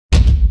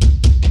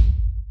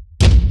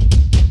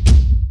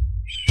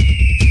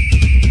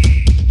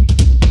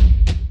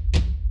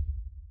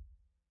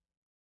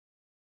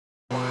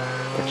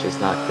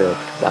not good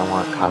because I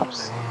want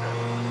cops.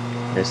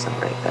 There's some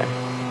right there.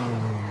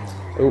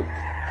 Oh,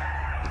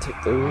 take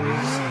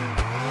those.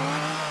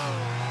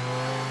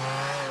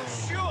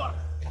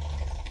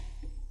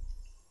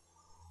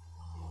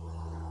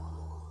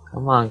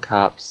 Come on,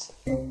 cops.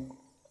 I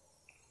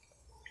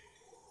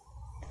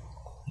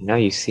know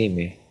you see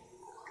me.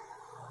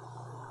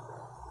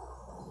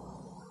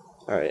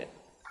 Alright,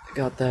 I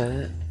got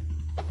that.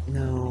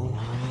 No.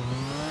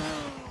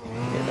 Give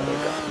me another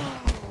gun.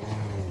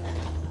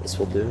 This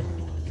will do.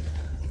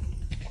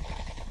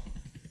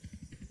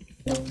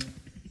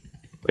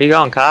 Where you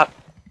going, cop?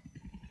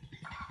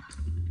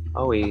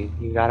 Oh, he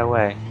got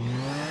away.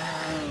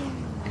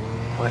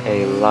 What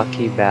a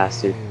lucky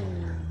bastard.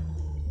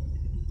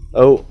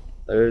 Oh,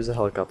 there's a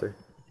helicopter.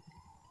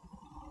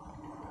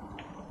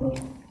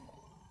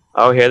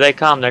 Oh, here they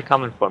come. They're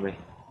coming for me.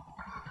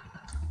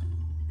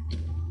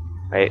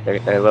 Wait, they're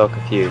a little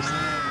confused.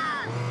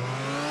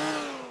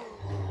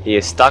 He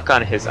is stuck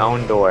on his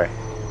own door.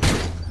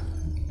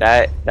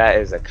 That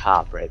is a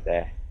cop right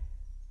there.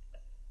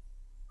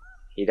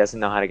 He doesn't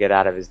know how to get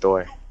out of his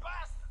door.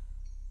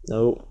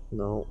 No,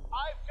 no.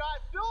 I've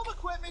got build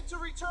equipment to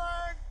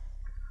return.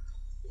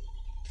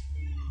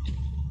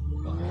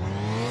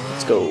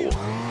 Let's go.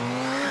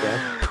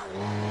 Yeah.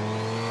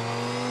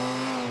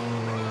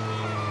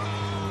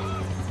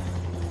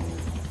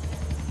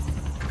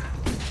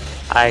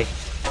 Hi.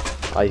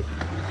 Hi.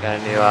 Got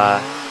a new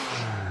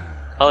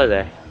color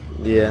there.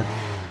 Yeah.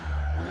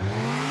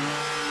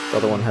 The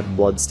other one had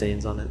blood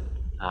stains on it.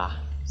 Ah,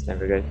 it's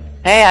never good.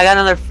 Hey, I got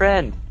another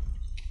friend.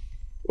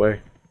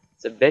 Where?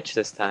 It's a bitch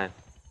this time.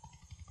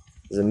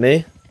 Is it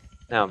me?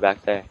 No,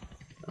 back there.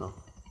 Oh.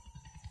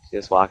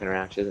 She's just walking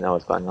around. She doesn't know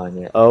what's going on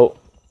yet. Oh,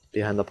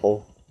 behind the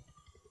pole.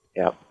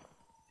 Yep.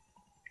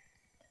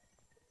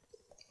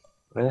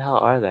 Where the hell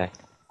are they?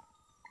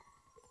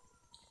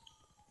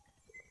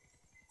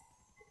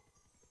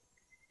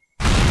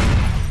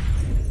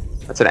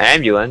 That's an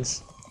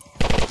ambulance.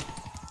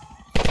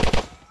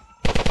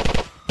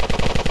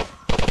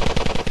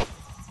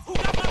 Who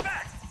got my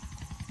back?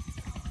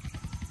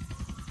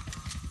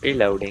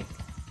 Reloading.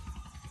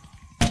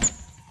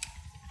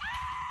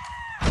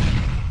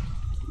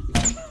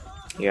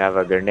 You have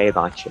a grenade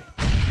launcher.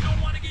 You don't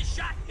want to get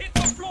shot. Hit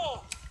the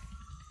floor.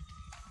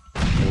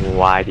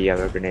 Why do you have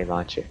a grenade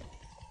launcher?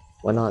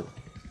 Why not?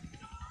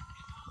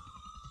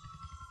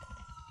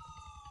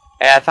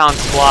 Hey, I found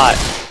SWAT.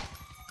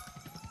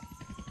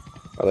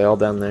 Are they all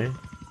down there?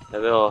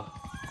 They're a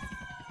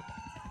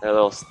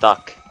little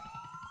stuck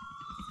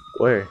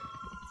Where?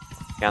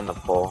 on the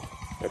pole.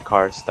 Their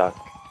car's stuck.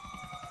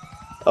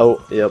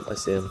 Oh, yep, I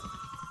see him.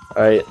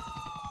 Alright.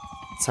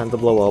 It's time to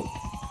blow up.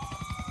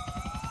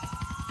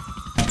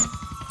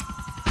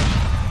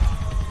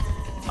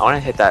 I want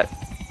to hit that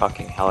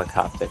fucking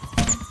helicopter.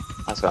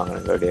 That's what I'm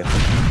gonna go do.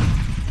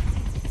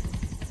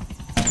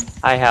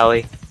 Hi,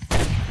 Hallie.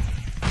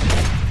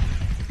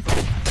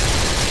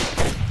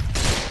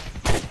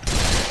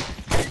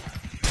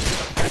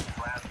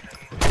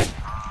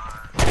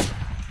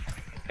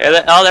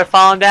 Oh, they're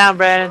falling down,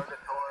 Brandon.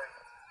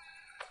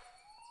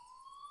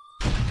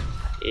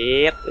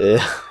 Yep.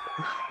 Yeah.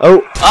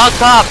 Oh! Oh,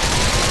 cop!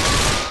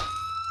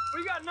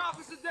 We got an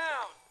officer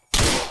down.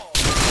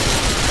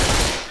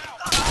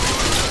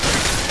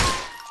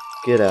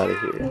 Get out of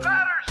here.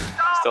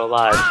 Still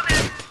alive.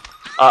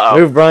 Uh-oh.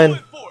 Move, Brian.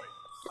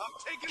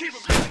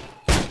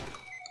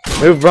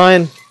 Move,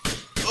 Brian.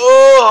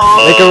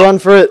 Oh, Make a run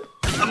for it.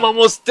 I'm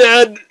almost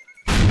dead.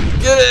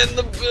 Get in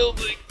the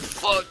building.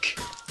 Fuck.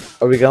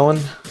 Are we going?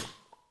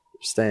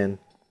 We're staying.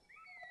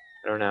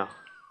 I don't know.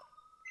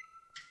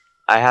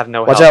 I have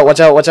no Watch help. out, watch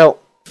out, watch out.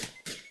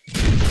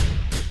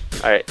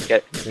 Alright,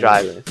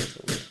 drive.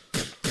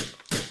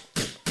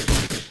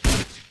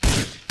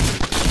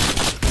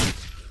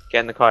 Get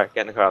in the car,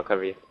 I'll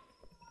cover you.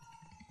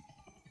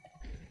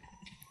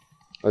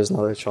 There's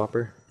another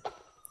chopper.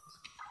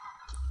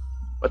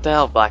 What the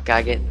hell, black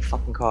guy? Get in the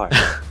fucking car.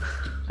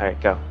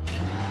 Alright, go.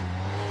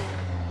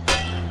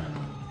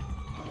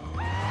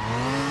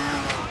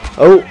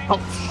 Oh!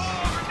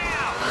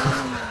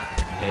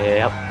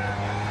 Yep.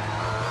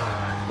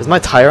 Is my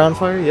tire on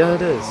fire? Yeah,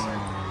 it is.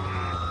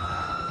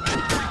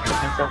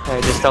 It's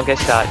okay, just don't get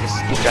shot,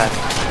 just keep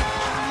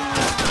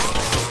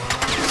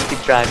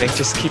driving.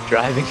 Just keep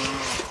driving.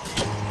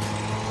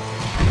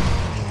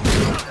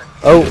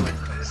 Oh!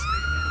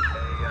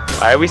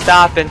 Why are we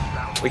stopping?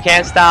 We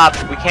can't stop,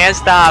 we can't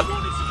stop.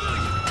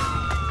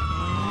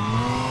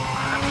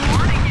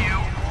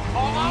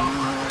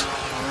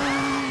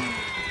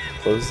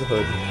 Close the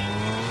hood.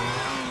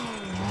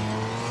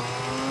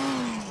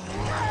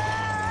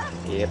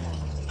 Yep.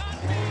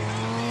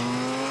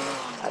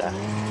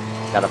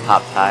 Got a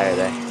pop tire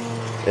there.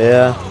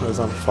 Yeah, it was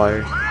on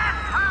fire.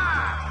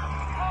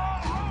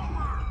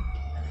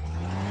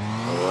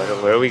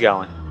 Where are we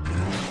going?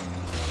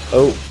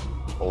 Oh!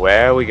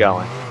 Where are we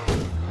going?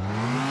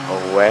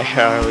 Where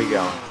are we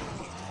going?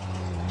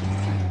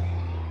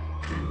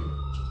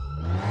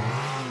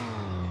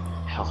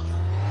 Hell.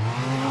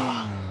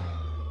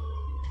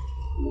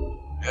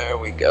 There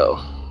we go.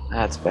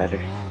 That's better.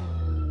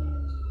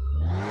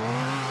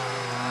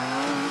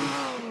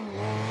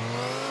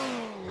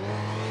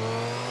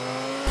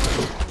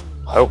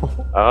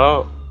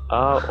 Oh.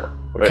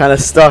 We're kind of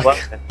stuck.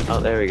 Oh,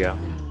 there we go.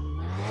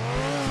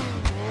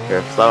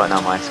 You're floating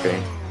on my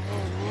screen.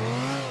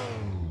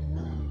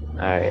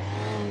 Alright.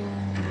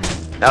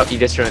 Nope, you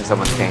just ruined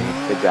someone's game.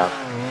 Good job.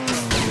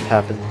 It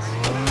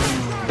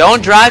happens.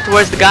 Don't drive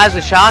towards the guys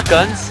with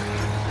shotguns.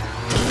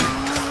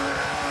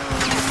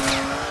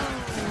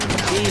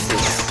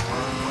 Jesus.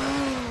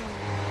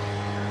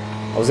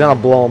 I was gonna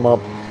blow him up.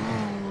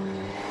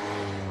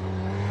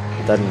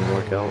 But that didn't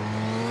work out.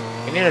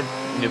 We need a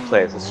new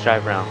place. Let's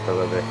drive around for a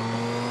little bit.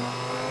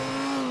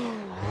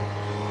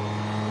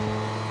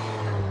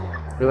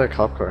 Look at that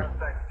cop car.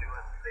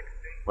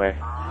 Where?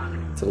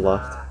 To the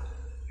left.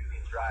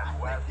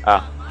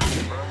 Oh.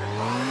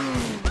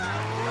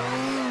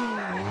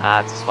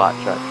 Ah, it's a SWAT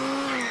truck.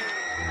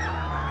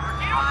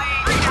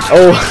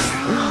 Oh!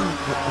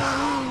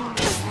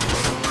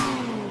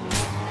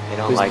 They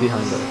don't Who's like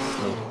behind this. us?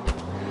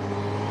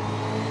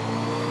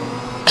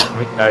 How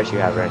many cars you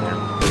have right now?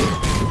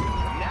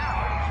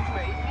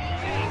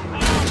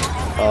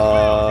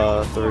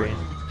 No. 3.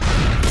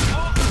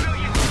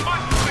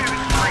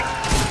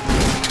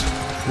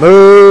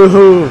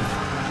 Move!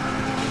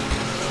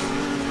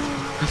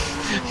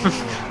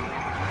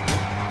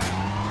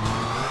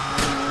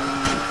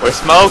 We're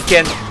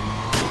smoking!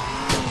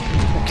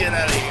 Get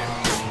out of here.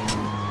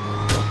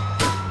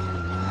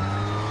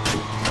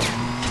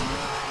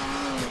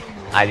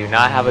 I do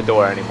not have a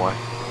door anymore.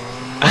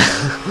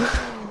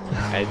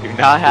 I do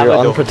not have You're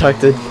a door.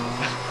 unprotected.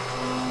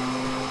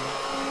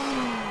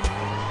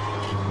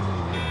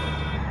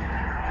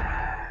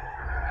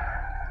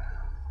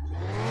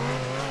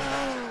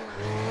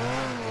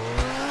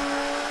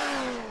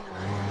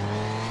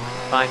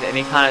 Find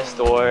any kind of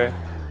store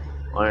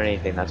or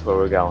anything, that's where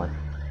we're going.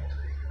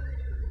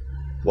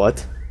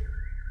 What?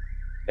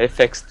 It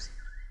fixed.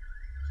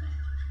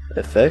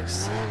 It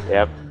fixed?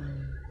 Yep.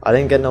 I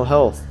didn't get no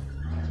health.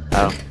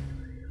 Oh.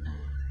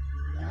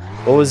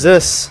 What was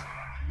this?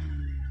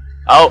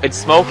 Oh, it's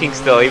smoking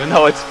still, even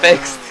though it's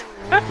fixed.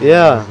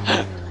 Yeah.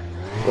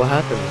 What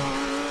happened?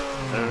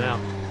 I don't know.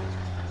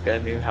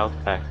 Got a new health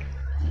pack.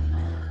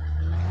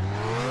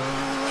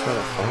 I'm trying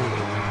to find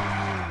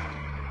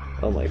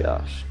it. Oh my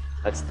gosh.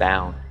 That's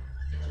down.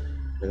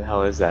 Where the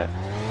hell is that?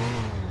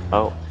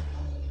 Oh.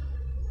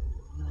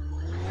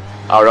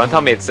 Oh, don't tell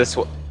me it's this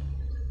one.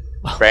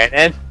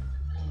 Brandon?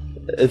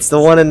 It's the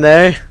one in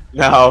there?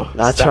 No.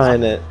 Not stop.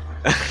 trying it.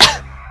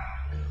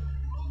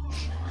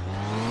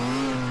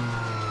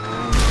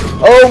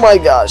 Oh my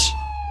gosh.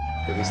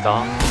 Did we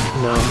stall?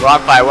 No. We're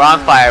on fire, we're on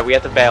fire. We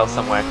have to bail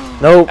somewhere.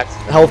 Nope.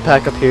 Excellent. Health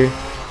pack up here.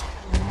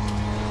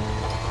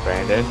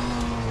 Brandon?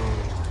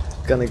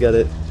 Gonna get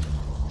it.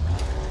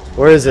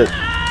 Where is it?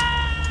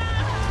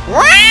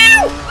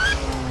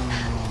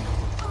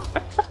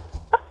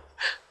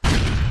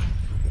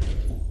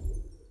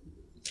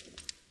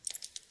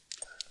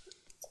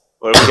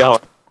 Where are we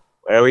going?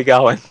 Where are we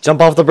going?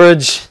 Jump off the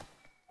bridge.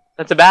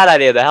 That's a bad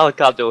idea. The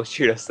helicopter will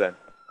shoot us then.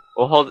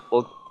 We'll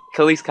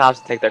kill these cops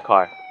and take their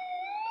car.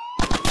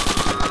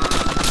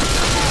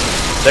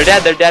 They're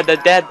dead, they're dead, they're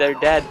dead, they're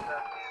dead.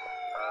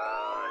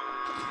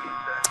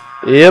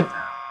 Yep.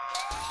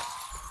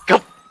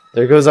 Go.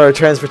 There goes our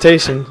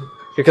transportation.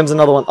 Here comes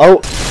another one. Oh,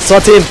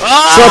 SWAT team!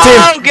 Oh, SWAT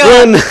team! God.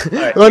 Run!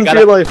 Right, Run we for gotta-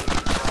 your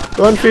life!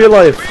 Run for your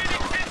life!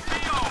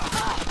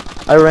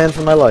 I ran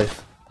for my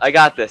life. I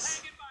got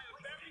this.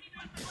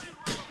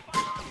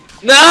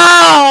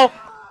 No!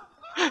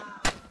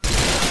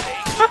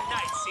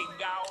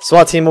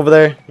 SWAT team over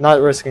there.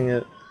 Not risking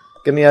it.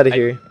 Get me out of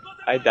here.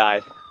 I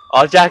died.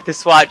 I'll jack the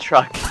SWAT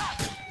truck.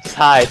 Just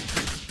hide.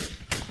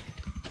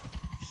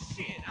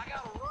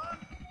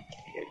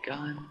 Get a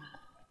gun.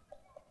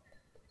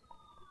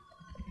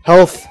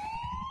 Health!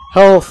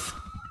 Health!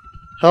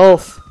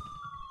 Health!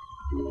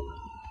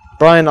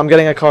 Brian, I'm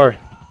getting a car.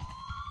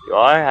 You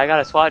are? I got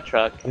a SWAT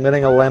truck. I'm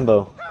getting a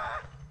Lambo.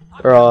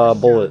 Or a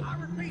bullet.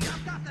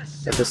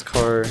 Get this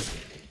car.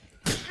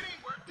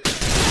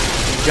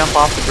 Jump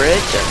off the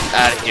bridge?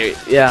 Out of here.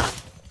 Yeah.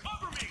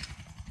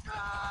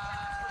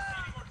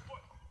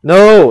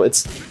 No,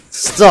 it's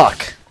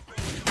stuck.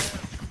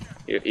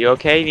 You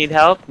okay? You need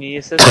help? Need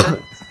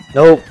assistance?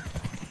 Nope.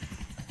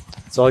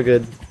 It's all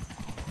good.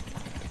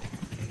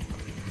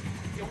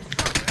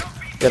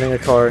 Getting a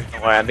car.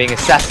 Don't worry, I'm being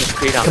Assassin's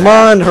Creed on Come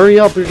that. on, hurry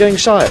up, you're getting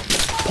shot.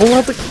 Pull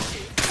out the...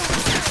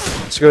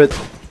 Screw it.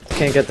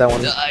 Can't get that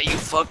one. You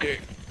fucker.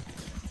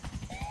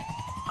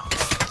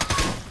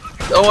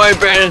 Don't worry,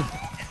 Brandon.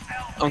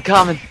 I'm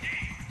coming.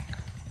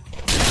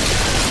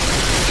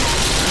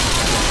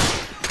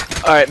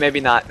 Alright, maybe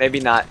not. Maybe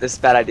not. This is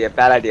a bad idea.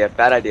 Bad idea.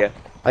 Bad idea.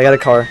 I got a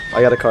car.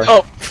 I got a car.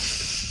 Oh!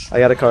 I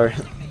got a car.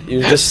 You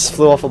just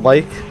flew off a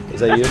bike? Is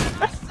that you?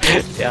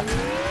 Yeah.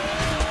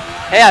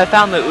 Hey, I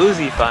found the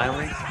Uzi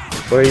finally.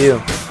 Where are you?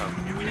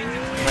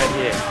 Right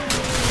here.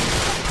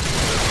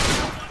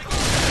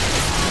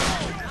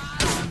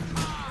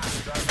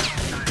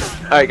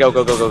 Alright, go,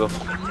 go, go, go, go.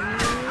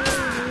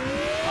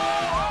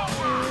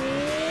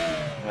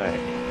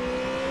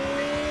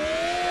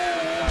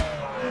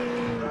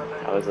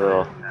 was a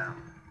little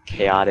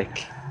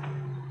chaotic.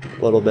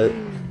 A little bit.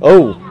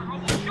 Oh!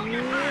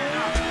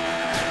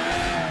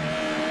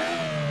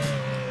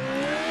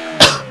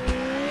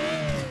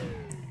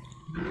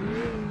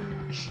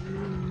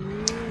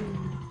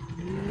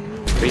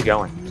 Where you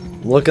going?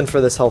 I'm looking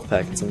for this health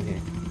pack. It's in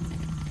here.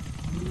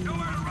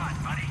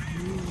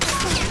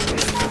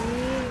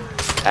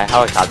 That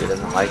helicopter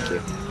doesn't like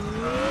you.